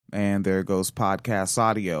And there goes podcast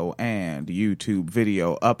audio and YouTube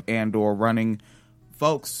video up and or running.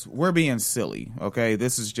 Folks, we're being silly, okay?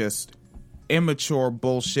 This is just immature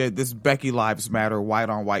bullshit. This is Becky Lives Matter, white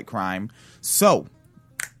on white crime. So,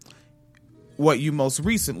 what you most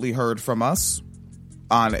recently heard from us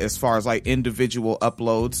on as far as like individual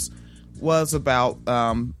uploads was about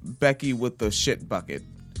Becky with the shit bucket.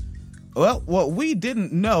 Well, what we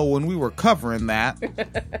didn't know when we were covering that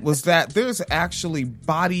was that there's actually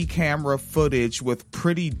body camera footage with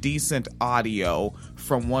pretty decent audio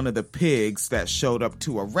from one of the pigs that showed up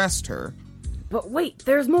to arrest her. But wait,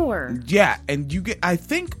 there's more. Yeah, and I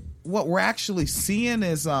think what we're actually seeing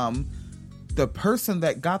is the person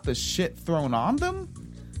that got the shit thrown on them.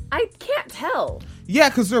 I can't tell. Yeah,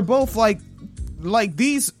 because they're both like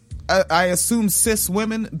these, I assume cis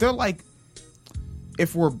women, they're like,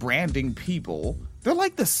 if we're branding people, they're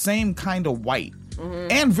like the same kind of white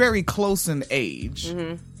and very close in age.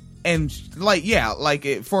 And like, yeah, like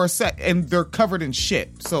it, for a sec, and they're covered in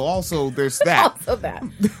shit. So also there's that. Also that.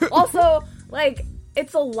 Also, like,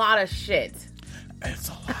 it's a lot of shit. It's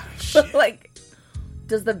a lot of shit. Like,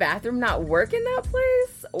 does the bathroom not work in that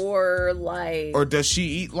place? Or like... Or does she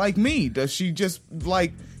eat like me? Does she just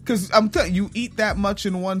like... Because I'm telling you, eat that much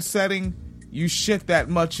in one setting, you shit that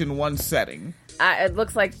much in one setting. It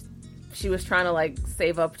looks like she was trying to, like,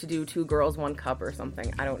 save up to do 2 girls, 1 cup or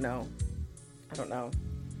something. I don't know.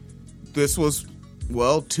 This was,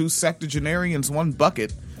 well, 2 septuagenarians, 1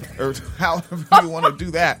 bucket. Or however you want to do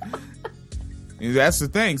that. That's the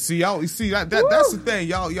thing. See, y'all, that's the thing.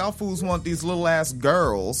 Y'all fools want these little ass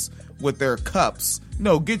girls with their cups.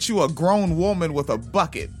 No, get you a grown woman with a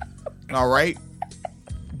bucket. All right?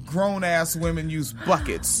 Grown ass women use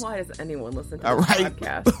buckets. Why does anyone listen to all this right?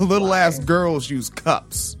 podcast? Little ass girls use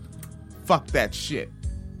cups. Fuck that shit.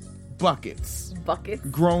 Buckets. Buckets?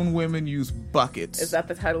 Grown women use buckets. Is that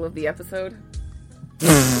the title of the episode?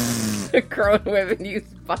 Grown women use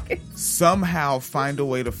buckets. Somehow find a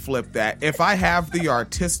way to flip that. If I have the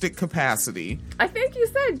artistic capacity. I think you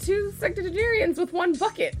said 2 septuagenarians with 1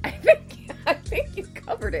 bucket. I think you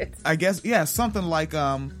covered it. I guess, yeah, something like,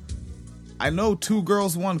 I know 2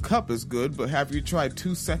 girls, 1 cup is good, but have you tried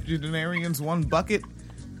 2 septuagenarians, 1 bucket?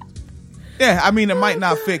 Yeah, I mean, it might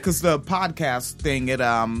not fit because the podcast thing, it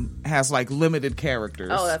has like limited characters.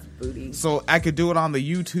 Oh, that's booty. So I could do it on the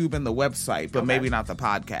YouTube and the website, but maybe not the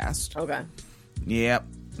podcast. Okay. Yep.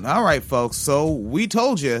 All right, folks. So we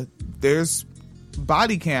told you there's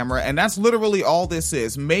body camera, and that's literally all this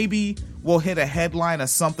is. Maybe we'll hit a headline of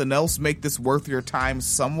something else, make this worth your time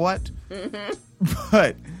somewhat.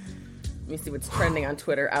 But... Let me see what's trending on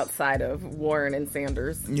Twitter outside of Warren and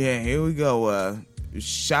Sanders. Yeah, here we go.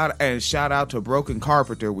 Shout out to Broken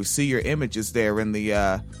Carpenter. We see your images there in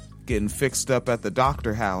the getting fixed up at the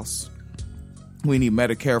doctor house. We need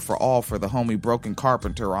Medicare for all for the homie Broken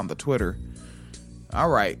Carpenter on the Twitter. All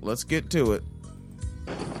right, let's get to it.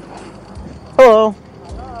 Hello.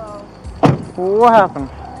 Hello. What happened?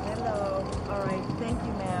 Hello. All right. Thank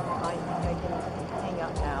you, ma'am. I can hang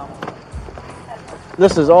up now.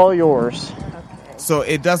 This is all yours. Okay. So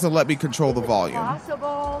it doesn't let me control the volume.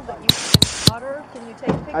 Possible that you have water? Can you take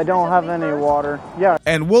pictures? I don't have of me any first? water. Yeah.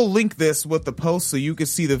 And we'll link this with the post so you can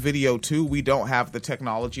see the video too. We don't have the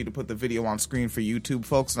technology to put the video on screen for YouTube,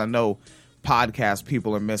 folks. And I know podcast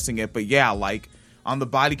people are missing it, but yeah, like on the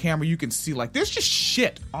body camera, you can see like there's just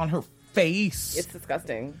shit on her face. It's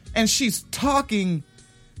disgusting. And she's talking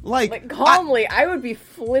like calmly. I would be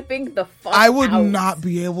flipping the fuck I would out. not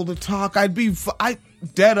be able to talk. I'd be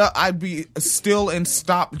dead up. I'd be still in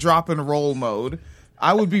stop, drop, and roll mode.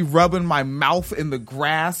 I would be rubbing my mouth in the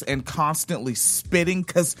grass and constantly spitting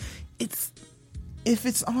because if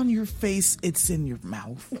it's on your face, it's in your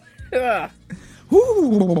mouth.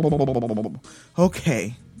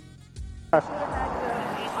 Okay.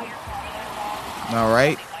 All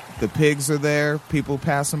right. The pigs are there. People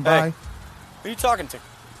passing by. Hey, who are you talking to?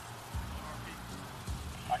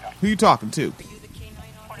 Who you talking to?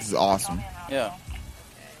 This is awesome. Yeah.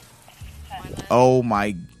 Oh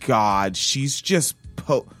my God. She's just...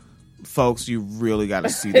 Folks, you really got to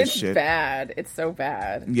see this shit. It's bad. It's so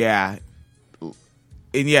bad. Yeah.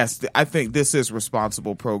 And yes, I think this is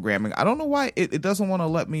responsible programming. I don't know why it doesn't want to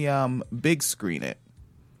let me big screen it.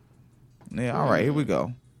 Yeah, all right, here we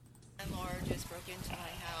go.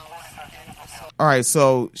 All right,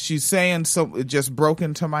 so she's saying it just broke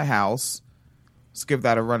into my house. Let's give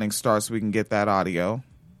that a running start so we can get that audio.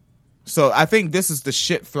 So I think this is the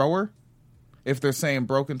shit thrower, if they're saying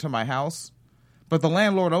broke into my house. But the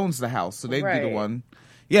landlord owns the house, so they'd be the one.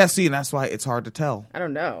 Yeah, see, and that's why it's hard to tell. I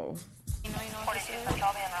don't know.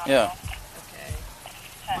 Yeah. Okay.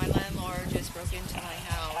 My landlord just broke into my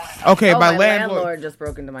house Okay, Oh, my my landlord. landlord just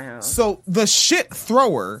broke into my house. So the shit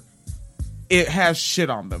thrower, it has shit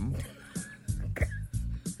on them.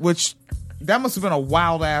 Which, that must have been a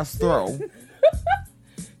wild ass throw.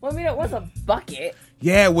 Well, I mean, it was a bucket.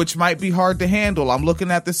 Yeah, which might be hard to handle. I'm looking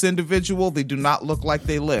at this individual. They do not look like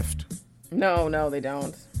they lift. No, they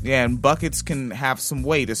don't. Yeah, and buckets can have some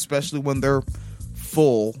weight, especially when they're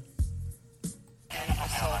full.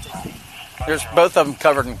 There's both of them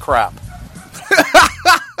covered in crap.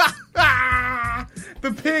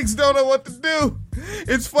 The pigs don't know what to do.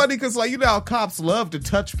 It's funny because, like, you know how cops love to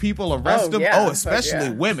touch people, arrest them? yeah. Oh, especially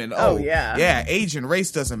women. Oh, yeah. Yeah, age and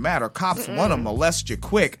race doesn't matter. Cops want to molest you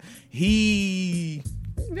quick. He's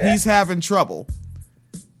having trouble.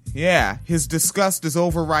 Yeah, his disgust is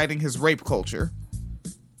overriding his rape culture.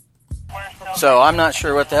 So I'm not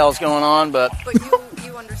sure what the hell's going on, but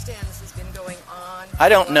you understand this has been going on. I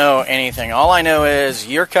don't know anything. All I know is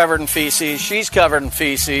you're covered in feces, she's covered in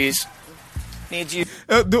feces. Needs you.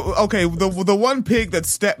 The one pig that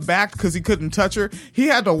stepped back because he couldn't touch her, he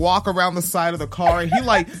had to walk around the side of the car, and he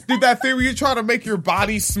did that thing where you try to make your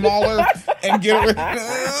body smaller and get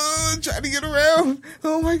around. Trying to get around.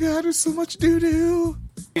 Oh my god, there's so much doo-doo.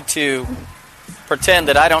 You to pretend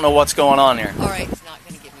that I don't know what's going on here. All right, it's not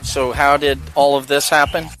going to give me. So how did all of this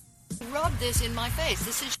happen? Rub this in my face.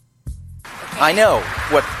 This is. I know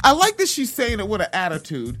what. I like that she's saying it with an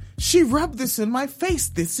attitude. She rubbed this in my face.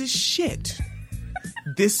 This is shit.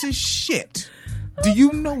 This is shit. Do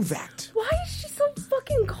you know that? Why is she so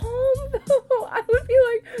fucking calm, though? I would be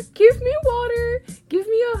like, give me water, give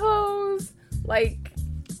me a hose. Like,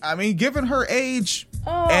 I mean, given her age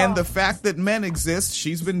and the fact that men exist,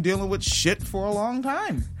 she's been dealing with shit for a long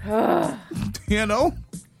time. You know?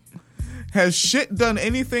 Has shit done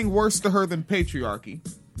anything worse to her than patriarchy?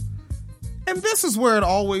 And this is where it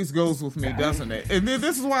always goes with me, doesn't it? And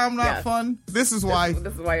this is why I'm not fun. This is why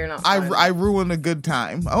you're not fun. I ruin a good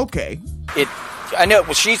time. Okay. I know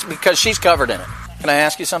because she's covered in it. Can I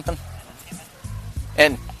ask you something?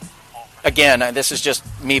 And again, this is just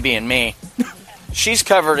me being me. She's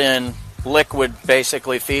covered in liquid,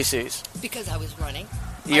 basically feces. Because I was running.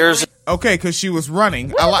 Yours. Okay, because she was running.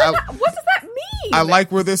 What does that mean? I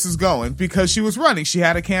like where this is going because she was running. She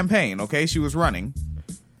had a campaign. Okay, she was running.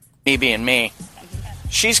 Me being me.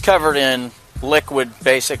 She's covered in liquid,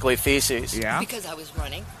 basically feces. Yeah. Because I was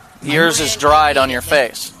running. Yours is dried on your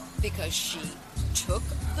face. Because she took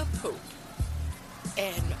the poop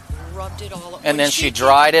and rubbed it all over. And then she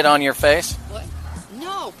dried it on your face? What?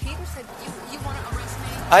 No, Peter said, you want to arrest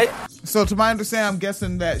me? So to my understanding, I'm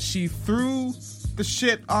guessing that she threw the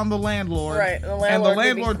shit on the landlord. Right. And the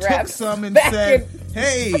landlord took some and said,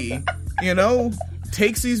 hey,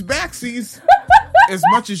 takes these backsies as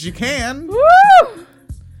much as you can. Woo!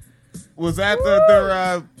 Was that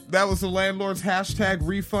that was the landlord's hashtag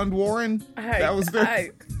refund Warren? That was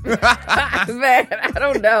their... Man, I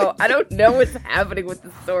don't know. I don't know what's happening with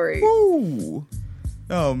the story. Ooh.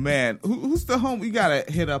 Oh, man. Who's the homie? You gotta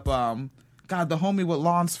hit up, the homie with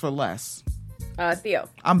Lawns for Less. Theo.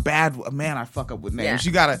 I'm bad. Man, I fuck up with names. Yeah.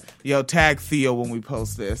 You gotta, tag Theo when we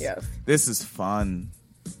post this. Yes. This is fun.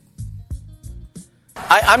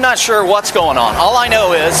 I'm not sure what's going on. All I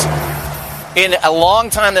know is, in a long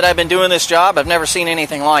time that I've been doing this job, I've never seen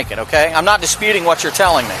anything like it, okay? I'm not disputing what you're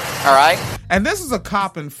telling me, all right? And this is a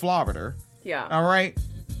cop in Florida. Yeah. All right?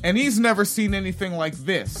 And he's never seen anything like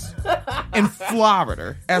this in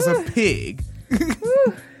Florida as a pig. Weird.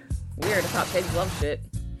 I thought pigs love shit.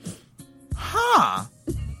 Huh.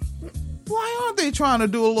 Why aren't they trying to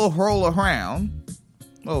do a little roll around?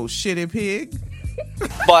 Oh, shitty pig.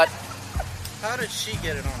 But... How did she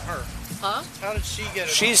get it on her? Huh? How did she get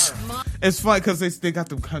it on her? It's funny because they got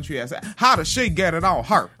them country ass. How does she get it on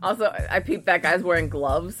her? Also, I peeped that guy's wearing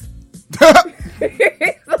gloves.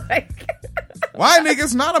 Like... Why, nigga?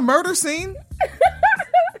 It's not a murder scene.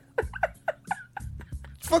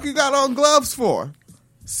 Fuck you got on gloves for?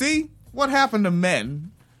 See? What happened to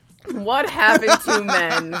men? What happened to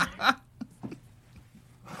men?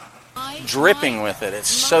 dripping with it. It's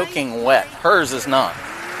soaking wet. Hers is not.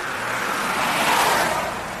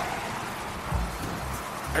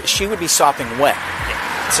 She would be sopping wet.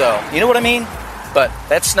 So, you know what I mean? But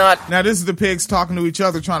that's not... Now, this is the pigs talking to each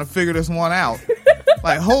other trying to figure this one out.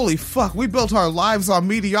 Like, holy fuck, we built our lives on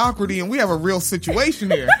mediocrity and we have a real situation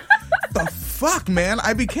here. The fuck, man?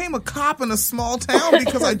 I became a cop in a small town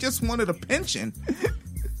because I just wanted a pension.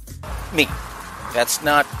 Me. That's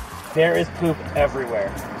not... There is poop everywhere.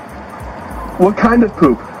 What kind of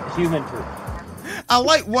poop? Human poop. I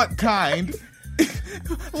like what kind.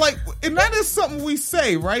 Like, and that is something we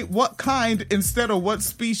say, right? What kind instead of what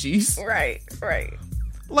species. Right, right.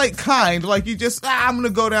 Like kind, like you just, I'm gonna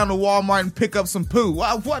go down to Walmart and pick up some poo.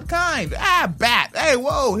 What kind? Bat. Hey,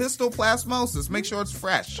 whoa, histoplasmosis. Make sure it's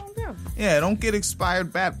fresh. Oh, yeah. Yeah, don't get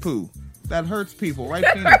expired bat poo. That hurts people, right,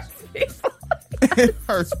 Phoenix? It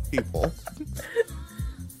hurts people.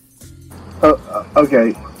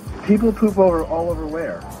 Okay. People poop all over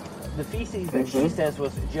where? The feces that she says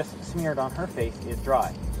was just smeared on her face is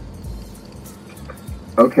dry.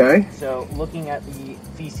 Okay. So looking at the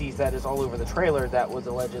feces that is all over the trailer that was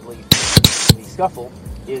allegedly the scuffle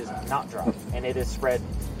is not dry, and it is spread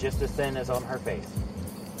just as thin as on her face.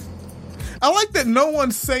 I like that no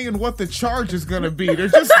one's saying what the charge is going to be. They're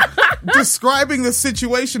just describing the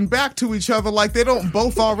situation back to each other like they don't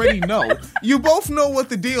both already know. You both know what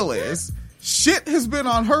the deal is. Shit has been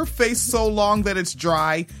on her face so long that it's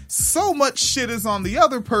dry. So much shit is on the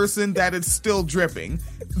other person that it's still dripping.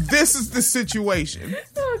 This is the situation.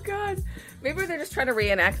 Oh, God. Maybe they're just trying to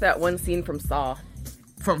reenact that one scene from Saw.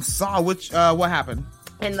 From Saw? Which, what happened?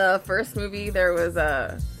 In the first movie, there was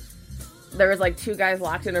like two guys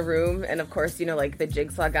locked in a room, and of course, you know, like the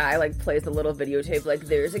jigsaw guy like plays a little videotape like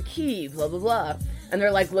there's a key, blah blah blah, and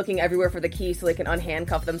they're like looking everywhere for the key so they can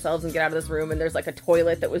unhandcuff themselves and get out of this room, and there's like a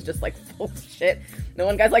toilet that was just like full of shit. And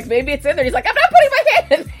one guy's like, maybe it's in there. He's like, I'm not putting my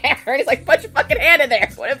hand in there. And he's like, put your fucking hand in there.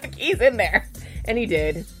 What if the key's in there? And he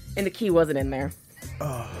did, and the key wasn't in there.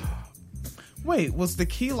 Wait, was the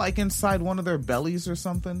key like inside one of their bellies or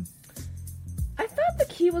something? I thought the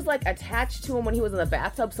key was like attached to him when he was in the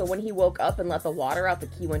bathtub, so when he woke up and let the water out, the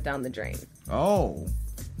key went down the drain. Oh.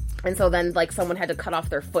 And so then like someone had to cut off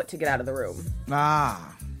their foot to get out of the room.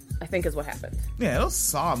 Ah. I think is what happened. Yeah, those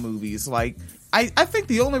Saw movies, like, I think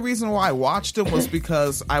the only reason why I watched them was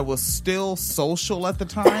because I was still social at the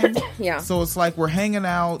time. Yeah. So it's like we're hanging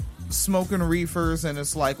out, smoking reefers, and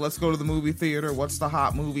it's like, let's go to the movie theater. What's the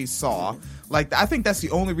hot movie? Saw. Like, I think that's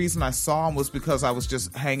the only reason I saw them was because I was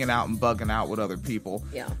just hanging out and bugging out with other people.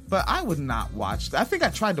 Yeah. But I would not watch. I think I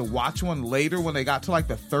tried to watch one later when they got to like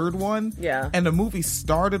the third one. Yeah. And the movie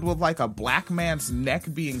started with like a black man's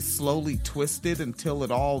neck being slowly twisted until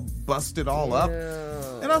it all busted all up.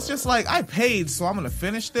 And I was just like, I paid, so I'm going to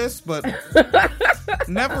finish this, but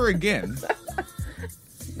never again.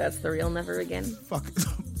 That's the real never again. Fuck.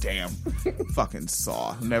 Damn. Fucking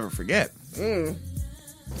Saw. Never forget.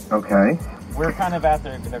 Okay. We're kind of at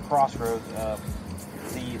the crossroads of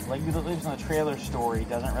the lady that lives in the trailer story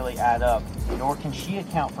doesn't really add up, nor can she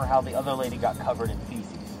account for how the other lady got covered in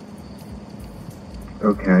feces.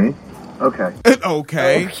 Okay. Okay.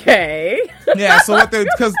 Yeah, so what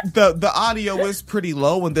because the audio is pretty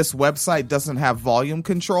low and this website doesn't have volume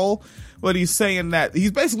control, but he's saying that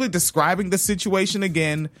he's basically describing the situation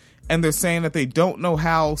again, and they're saying that they don't know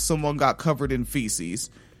how someone got covered in feces.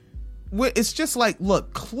 It's just like,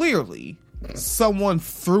 look, clearly someone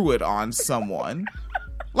threw it on someone.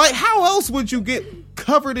 Like, how else would you get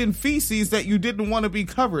covered in feces that you didn't want to be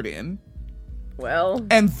covered in? Well,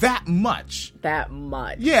 and that much.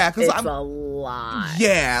 Yeah, because it's a lot.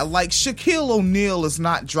 Yeah, like Shaquille O'Neal is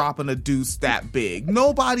not dropping a deuce that big.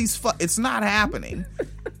 It's not happening.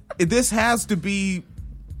 This has to be,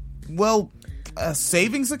 well, a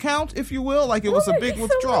savings account, if you will. Like, it was a big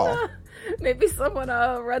withdrawal. Maybe someone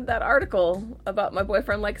read that article about my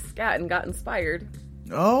boyfriend likes scat and got inspired.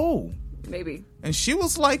 Oh. Maybe. And she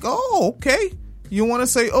was like, oh, okay. You want to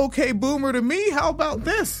say okay boomer to me? How about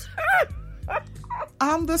this?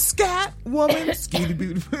 I'm the scat woman. Skeety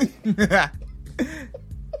booty.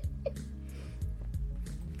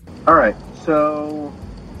 All right. So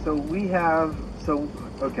we have.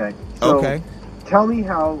 Okay. So okay. Tell me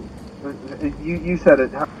how. You said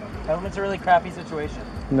it. Tell them it's a really crappy situation.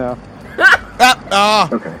 No.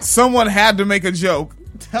 Okay. Someone had to make a joke.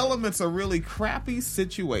 Tell them it's a really crappy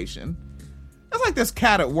situation. It's like this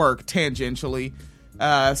cat at work, tangentially,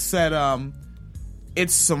 said,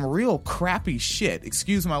 it's some real crappy shit.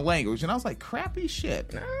 Excuse my language. And I was like, crappy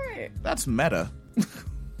shit? All right. That's meta.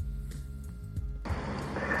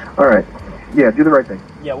 All right. Yeah, do the right thing.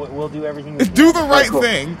 Yeah, we'll do everything. Do the right cool.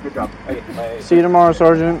 thing. Good job. Okay, see you tomorrow,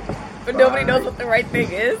 Sergeant. But nobody knows what the right thing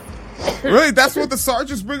is. Really? That's what the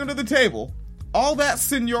sergeant's bringing to the table. All that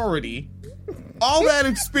seniority, all that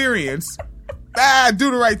experience.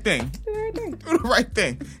 Do the right thing. Do the right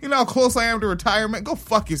thing. You know how close I am to retirement? Go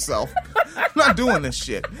fuck yourself. I'm not doing this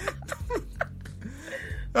shit.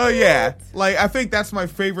 Oh, yeah. Like, I think that's my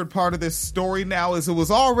favorite part of this story now is it was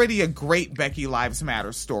already a great Becky Lives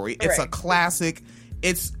Matter story. It's a classic.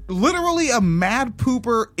 It's literally a mad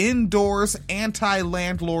pooper indoors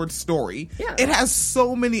anti-landlord story. Yeah. It has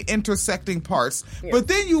so many intersecting parts. Yeah. But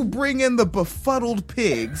then you bring in the befuddled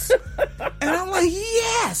pigs. And I'm like,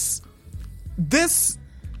 yes! This,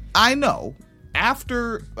 I know,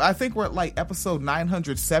 after, I think we're at like episode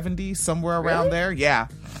 970, somewhere around there. Yeah.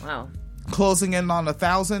 Wow. Closing in on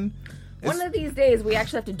 1,000. One of these days, we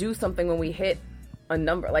actually have to do something when we hit a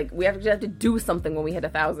number. Like, we have to do something when we hit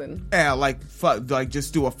 1,000. Yeah, like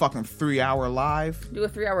just do a fucking 3-hour live. Do a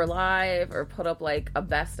 3-hour live, or put up like a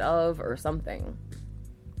best of or something.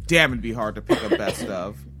 Damn, it'd be hard to pick a best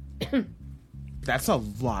of. That's a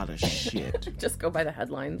lot of shit. Just go by the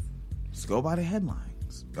headlines. Just go by the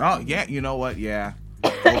headlines. Oh, yeah, you know what? Yeah.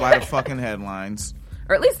 Go by the fucking headlines.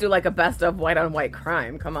 Or at least do like a best of white on white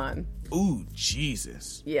crime. Come on. Ooh,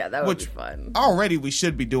 Jesus. Yeah, that would be fun. Already we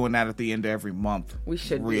should be doing that at the end of every month. We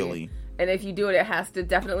should really. And if you do it, it has to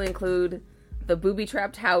definitely include the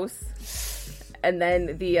booby-trapped house, and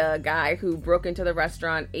then the guy who broke into the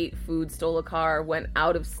restaurant, ate food, stole a car, went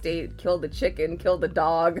out of state, killed a chicken, killed a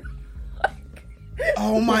dog.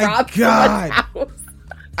 Oh my God.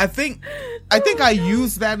 I think I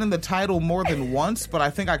used that in the title more than once, but I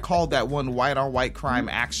think I called that one white on white crime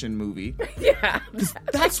action movie. Yeah.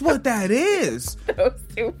 That's what that is. Those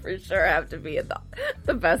two for sure have to be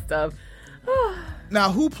the best of.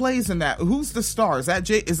 Now, who plays in that? Who's the star? Is that a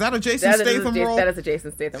Jason Statham role? That is a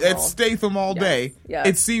Jason Statham role. It's Statham all day. Yes.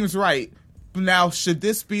 It seems right. Now, should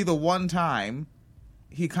this be the one time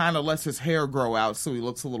he kind of lets his hair grow out so he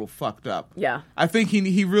looks a little fucked up? Yeah. I think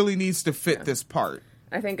he really needs to fit this part.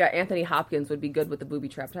 I think Anthony Hopkins would be good with the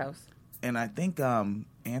booby-trapped house. And I think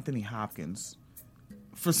Anthony Hopkins,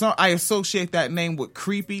 I associate that name with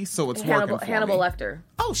creepy, so it's working for Hannibal me. Lecter.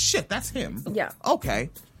 Oh shit, that's him. Yeah. Okay.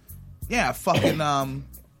 Yeah, fucking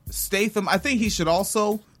Statham. I think he should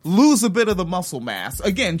also lose a bit of the muscle mass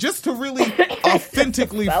again, just to really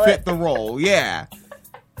authentically fit the role. Yeah.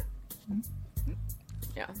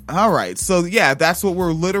 Yeah. All right, so yeah, that's what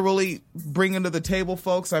we're literally bringing to the table,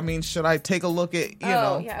 folks. I mean, should I take a look at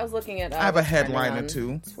yeah, I was looking at. I have a headline or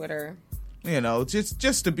two. Twitter.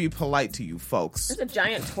 Just to be polite to you folks. There's a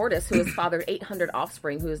giant tortoise who has fathered 800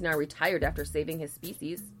 offspring who is now retired after saving his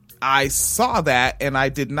species. I saw that, and I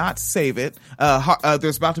did not save it.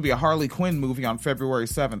 There's about to be a Harley Quinn movie on February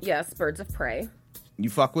 7th. Yes, Birds of Prey.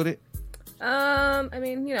 You fuck with it? I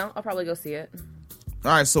mean, I'll probably go see it. All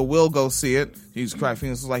right, so we'll go see it. Jesus Christ,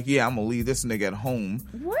 Phoenix was like, yeah, I'm going to leave this nigga at home.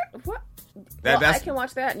 What? I can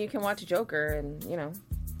watch that, and you can watch Joker, and,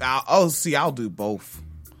 I'll do both.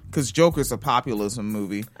 Because Joker's a populism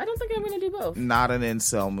movie. I don't think I'm going to do both. Not an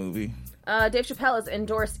incel movie. Dave Chappelle has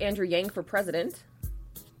endorsed Andrew Yang for president.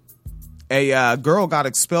 A girl got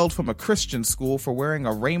expelled from a Christian school for wearing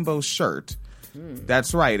a rainbow shirt.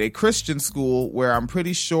 That's right, a Christian school where I'm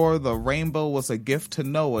pretty sure the rainbow was a gift to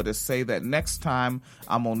Noah to say that next time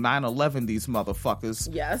I'm on 9/11 these motherfuckers.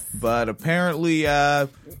 Yes. But apparently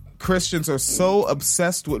Christians are so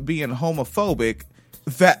obsessed with being homophobic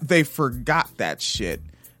that they forgot that shit.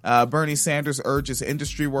 Bernie Sanders urges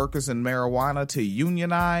industry workers in marijuana to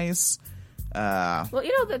unionize. Well,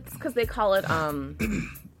 that's because they call it,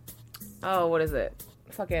 what is it?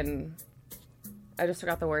 Fucking, I just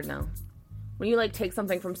forgot the word now. When you, take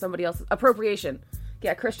something from somebody else. Appropriation.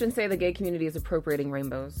 Yeah, Christians say the gay community is appropriating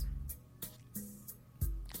rainbows.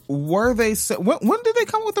 Were they... When did they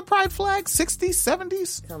come up with the pride flag? 60s?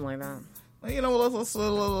 70s? Something like that.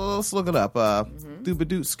 Let's look it up.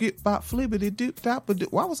 Dooba-doo, skip, bop, flibbity-doo, dop-a-doo.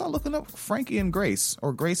 Why was I looking up Frankie and Grace?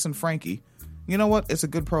 Or Grace and Frankie? You know what? It's a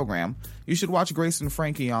good program. You should watch Grace and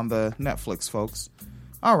Frankie on the Netflix, folks.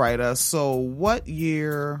 All right, so what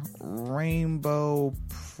year rainbow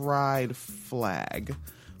pride flag?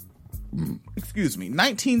 Excuse me,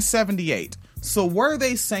 1978. So were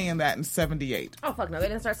they saying that in 78? Oh, fuck no. They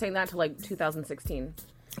didn't start saying that until, 2016.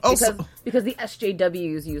 Oh, because the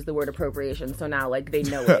SJWs use the word appropriation, so now, they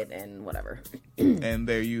know it and whatever. And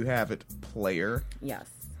there you have it, player. Yes.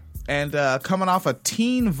 And coming off a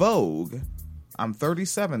Teen Vogue, I'm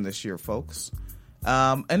 37 this year, folks.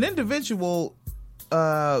 An individual...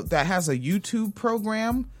 that has a YouTube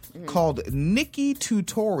program called Nikki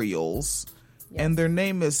Tutorials, and their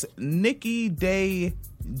name is Nikki Day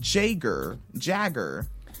Jager. Jager?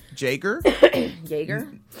 Jaeger?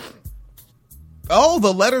 Oh,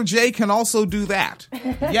 the letter J can also do that.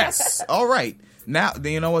 Yes. All right. Now,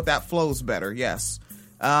 you know what? That flows better. Yes.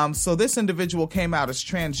 So this individual came out as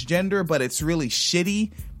transgender, but it's really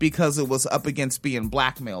shitty because it was up against being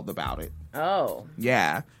blackmailed about it. Oh.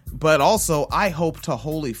 Yeah. But also, I hope to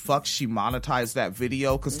holy fuck she monetized that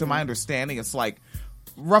video, because to my understanding, it's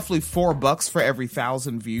roughly $4 for every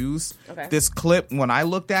 1,000 views. Okay. This clip, when I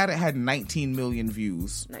looked at it, had 19 million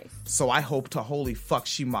views. Nice. So I hope to holy fuck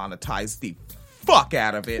she monetized the fuck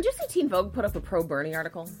out of it. Did you see Teen Vogue put up a pro Bernie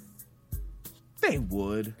article? They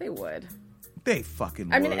would. They would. They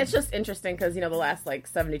fucking I mean, would. it's just interesting because, the last,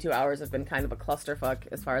 72 hours have been kind of a clusterfuck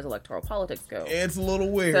as far as electoral politics go. It's a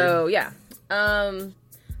little weird. So, yeah.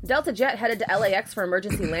 Delta Jet headed to LAX for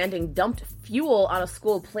emergency landing, dumped fuel on a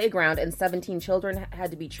school playground, and 17 children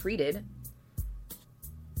had to be treated.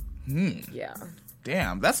 Yeah.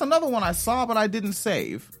 Damn, that's another one I saw, but I didn't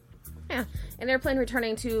save. Yeah. An airplane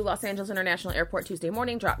returning to Los Angeles International Airport Tuesday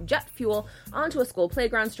morning dropped jet fuel onto a school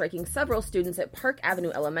playground, striking several students at Park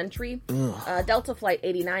Avenue Elementary. Delta Flight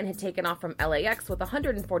 89 had taken off from LAX with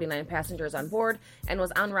 149 passengers on board and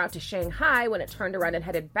was en route to Shanghai when it turned around and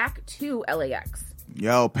headed back to LAX.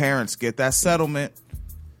 Yo, parents, get that settlement.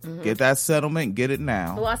 Get that settlement. Get it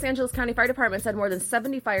now. The Los Angeles County Fire Department said more than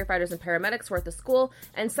 70 firefighters and paramedics were at the school,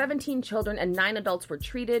 and 17 children and 9 adults were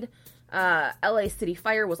treated. LA City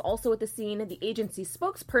Fire was also at the scene. The agency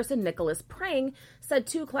spokesperson, Nicholas Prang, said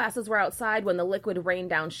 2 classes were outside when the liquid rained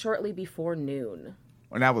down shortly before noon.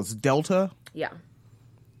 And that was Delta? Yeah.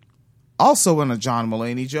 Also in a John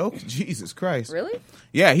Mulaney joke. Jesus Christ. Really?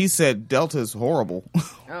 Yeah, he said Delta's horrible.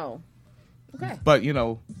 Oh. Okay. But,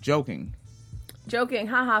 joking. Joking.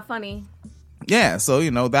 Haha, funny. Yeah, so,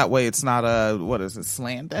 that way it's not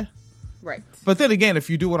slander? Right. But then again,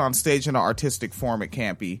 if you do it on stage in an artistic form, it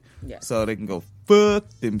can't be. Yeah. So they can go fuck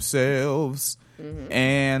themselves.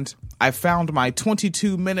 And I found my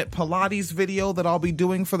 22-minute Pilates video that I'll be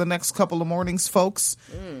doing for the next couple of mornings, folks.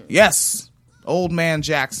 Yes, old man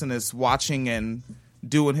Jackson is watching and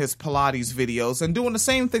doing his Pilates videos and doing the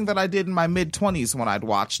same thing that I did in my mid-20s when I'd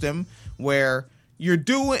watched him, where you're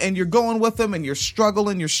doing and you're going with them and you're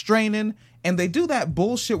struggling, you're straining, and they do that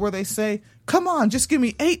bullshit where they say, come on, just give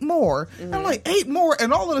me 8 more. And I'm like, 8 more?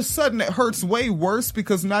 And all of a sudden it hurts way worse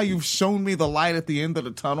because now you've shown me the light at the end of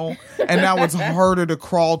the tunnel and now it's harder to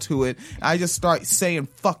crawl to it. I just start saying,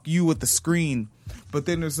 fuck you at the screen. But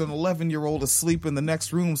then there's an 11-year-old asleep in the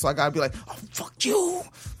next room, so I gotta be like, oh, fuck you.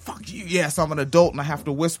 Fuck you. Yes, I'm an adult and I have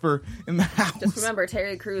to whisper in the house. Just remember,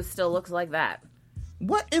 Terry Crews still looks like that.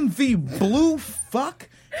 What in the blue fuck?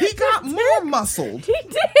 He got more muscled. He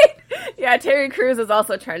did. Yeah, Terry Crews is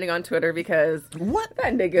also trending on Twitter because what?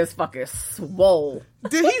 That nigga's fucking swole.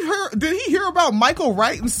 Did he hear about Michael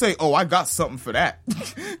Wright and say, "Oh, I got something for that"?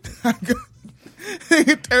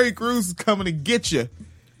 Terry Crews is coming to get you.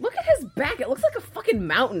 Look at his back. It looks like a fucking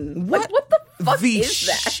mountain. What the fuck is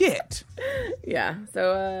that? Shit. Yeah.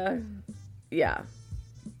 So, yeah.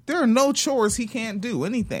 There are no chores he can't do.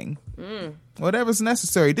 Anything. Whatever's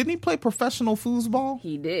necessary. Didn't he play professional foosball?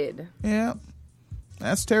 He did. Yeah.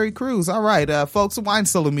 That's Terry Crews. All right, folks,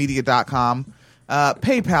 WineCellarMedia.com,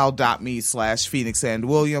 PayPal.me/Phoenix and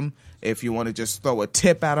William. If you want to just throw a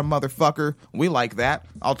tip at a motherfucker, we like that.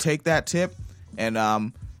 I'll take that tip. And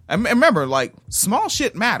remember, like, small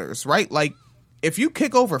shit matters, right? Like, if you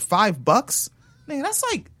kick over $5, man, that's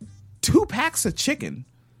like 2 packs of chicken.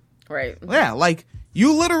 Right. Yeah, like,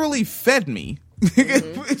 you literally fed me.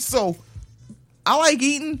 So, I like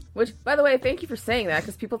eating. Which, by the way, thank you for saying that,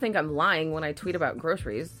 because people think I'm lying when I tweet about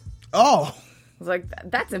groceries. Oh. I was like,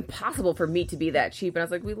 that's impossible for meat to be that cheap. And I was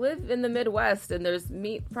like, we live in the Midwest, and there's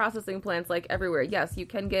meat processing plants, like, everywhere. Yes, you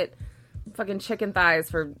can get fucking chicken thighs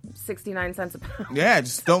for 69 cents a pound. Yeah,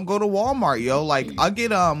 just don't go to Walmart, yo. Like, I'll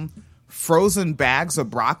get, frozen bags of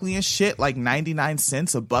broccoli and shit, like 99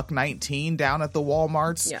 cents, $1.19 down at the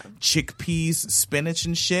Walmarts. Yeah. Chickpeas, spinach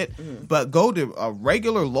and shit. But go to a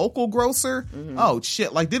regular local grocer. Oh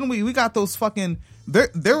shit! Like, didn't we got those fucking?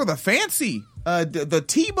 They were the fancy the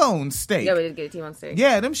T-bone steak. Yeah, we did get a T-bone steak.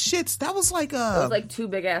 Yeah, them shits. That was like it was like 2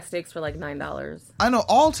 big ass steaks for like $9. I know.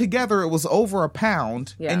 All together, it was over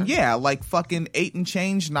 £1. Yeah. And yeah, like fucking 8 and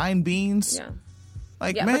change, 9 beans. Yeah.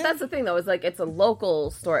 Like, yeah, man. but that's the thing, though, is like it's a local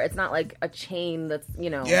store. It's not like a chain that's,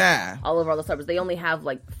 Yeah. all over all the suburbs. They only have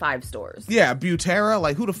like 5 stores. Yeah, Butera.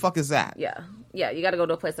 Like, who the fuck is that? Yeah. Yeah, you got to go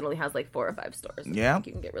to a place that only has like 4 or 5 stores. Yeah.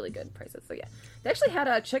 You can get really good prices. So, yeah. They actually had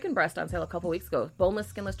a chicken breast on sale a couple weeks ago. Boneless,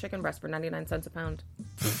 skinless chicken breast for 99 cents a pound.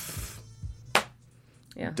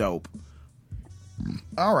 Yeah. Dope.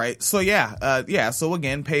 All right. So, So,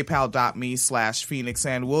 again, PayPal.me/Phoenix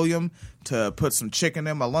and William to put some chicken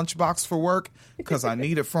in my lunchbox for work because I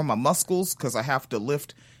need it for my muscles because I have to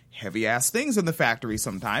lift heavy-ass things in the factory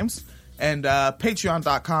sometimes. And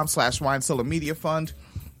Patreon.com/WineCellarMedia Fund.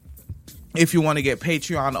 If you want to get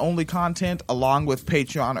Patreon-only content along with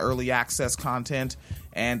Patreon early access content.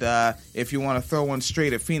 And if you want to throw one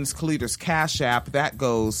straight at Phoenix Kalita's Cash App, that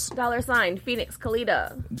goes $, Phoenix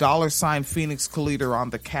Kalita. $ Phoenix Kalita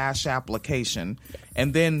on the Cash application.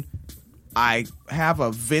 And then I have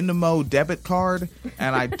a Venmo debit card,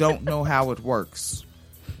 and I don't know how it works.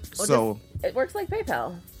 Well, it works like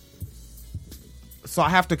PayPal. So I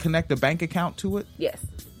have to connect a bank account to it? Yes.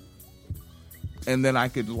 And then I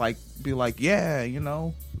could like be like, yeah, you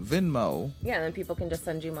know, Venmo. Yeah, and then people can just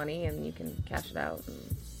send you money and you can cash it out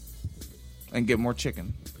and get more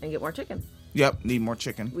chicken. Yep, need more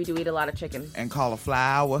chicken. We do eat a lot of chicken. And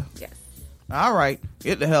cauliflower. Yes. All right,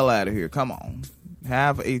 get the hell out of here. Come on.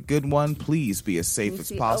 Have a good one. Please be as safe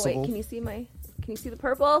as possible. Oh, wait, can you see the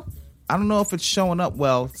purple? I don't know if it's showing up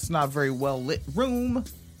well. It's not a very well lit room.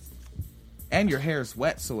 And your hair's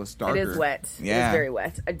wet, so it's darker. It is wet. Yeah. It is very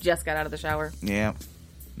wet. I just got out of the shower. Yeah.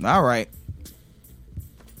 All right.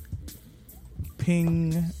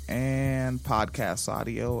 Ping and podcast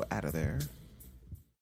audio out of there.